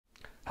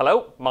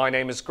Hello, my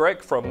name is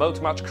Greg from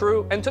Motor Match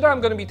Crewe, and today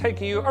I'm going to be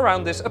taking you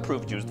around this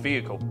approved used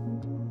vehicle.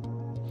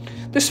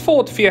 This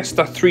Ford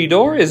Fiesta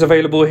 3-door is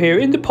available here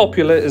in the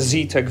popular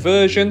Zetec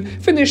version,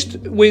 finished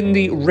in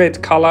the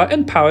red colour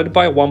and powered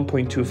by a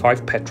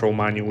 1.25 petrol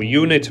manual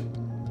unit.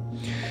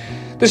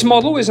 This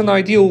model is an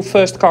ideal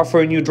first car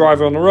for a new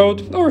driver on the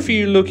road, or if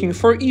you're looking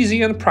for an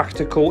easy and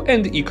practical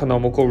and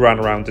economical run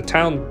around the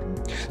town.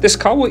 This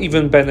car will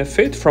even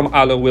benefit from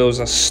alloy wheels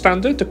as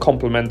standard to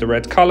complement the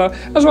red colour,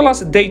 as well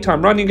as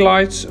daytime running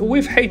lights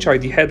with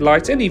HID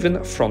headlights and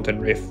even front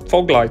and rear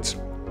fog lights.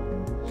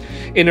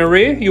 In the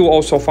rear, you will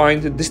also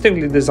find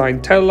distinctly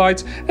designed tail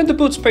lights, and the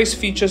boot space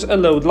features a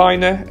load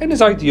liner and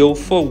is ideal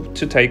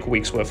to take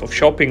weeks worth of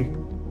shopping.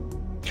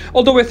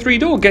 Although a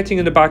 3-door, getting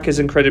in the back is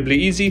incredibly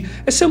easy.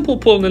 A simple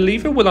pull on the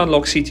lever will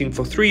unlock seating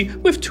for 3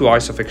 with 2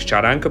 ISOFIX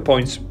chat anchor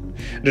points.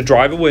 The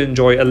driver will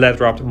enjoy a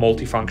leather-wrapped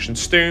multifunction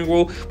steering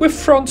wheel with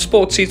front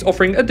sport seats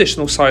offering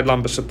additional side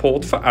lumbar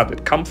support for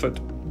added comfort.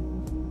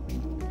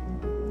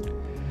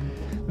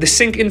 The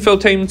Sync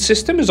infotainment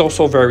system is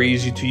also very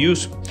easy to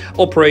use.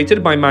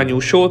 Operated by manual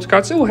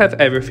shortcuts, it will have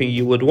everything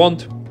you would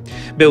want.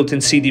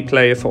 Built-in CD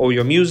player for all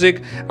your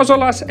music, as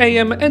well as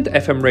AM and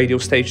FM radio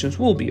stations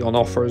will be on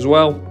offer as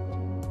well.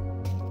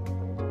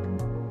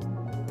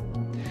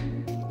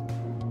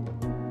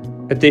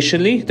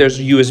 Additionally, there's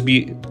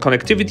USB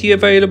connectivity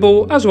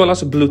available, as well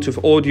as a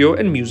Bluetooth audio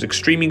and music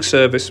streaming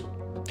service.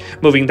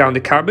 Moving down the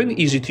cabin,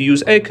 easy to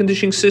use air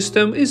conditioning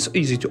system is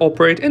easy to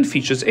operate and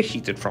features a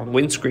heated front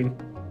windscreen.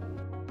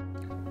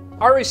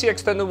 RAC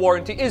Extended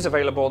Warranty is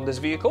available on this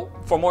vehicle.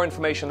 For more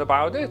information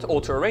about it or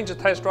to arrange a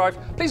test drive,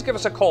 please give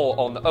us a call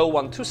on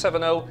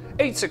 01270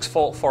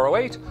 864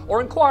 408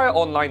 or inquire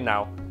online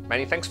now.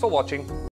 Many thanks for watching.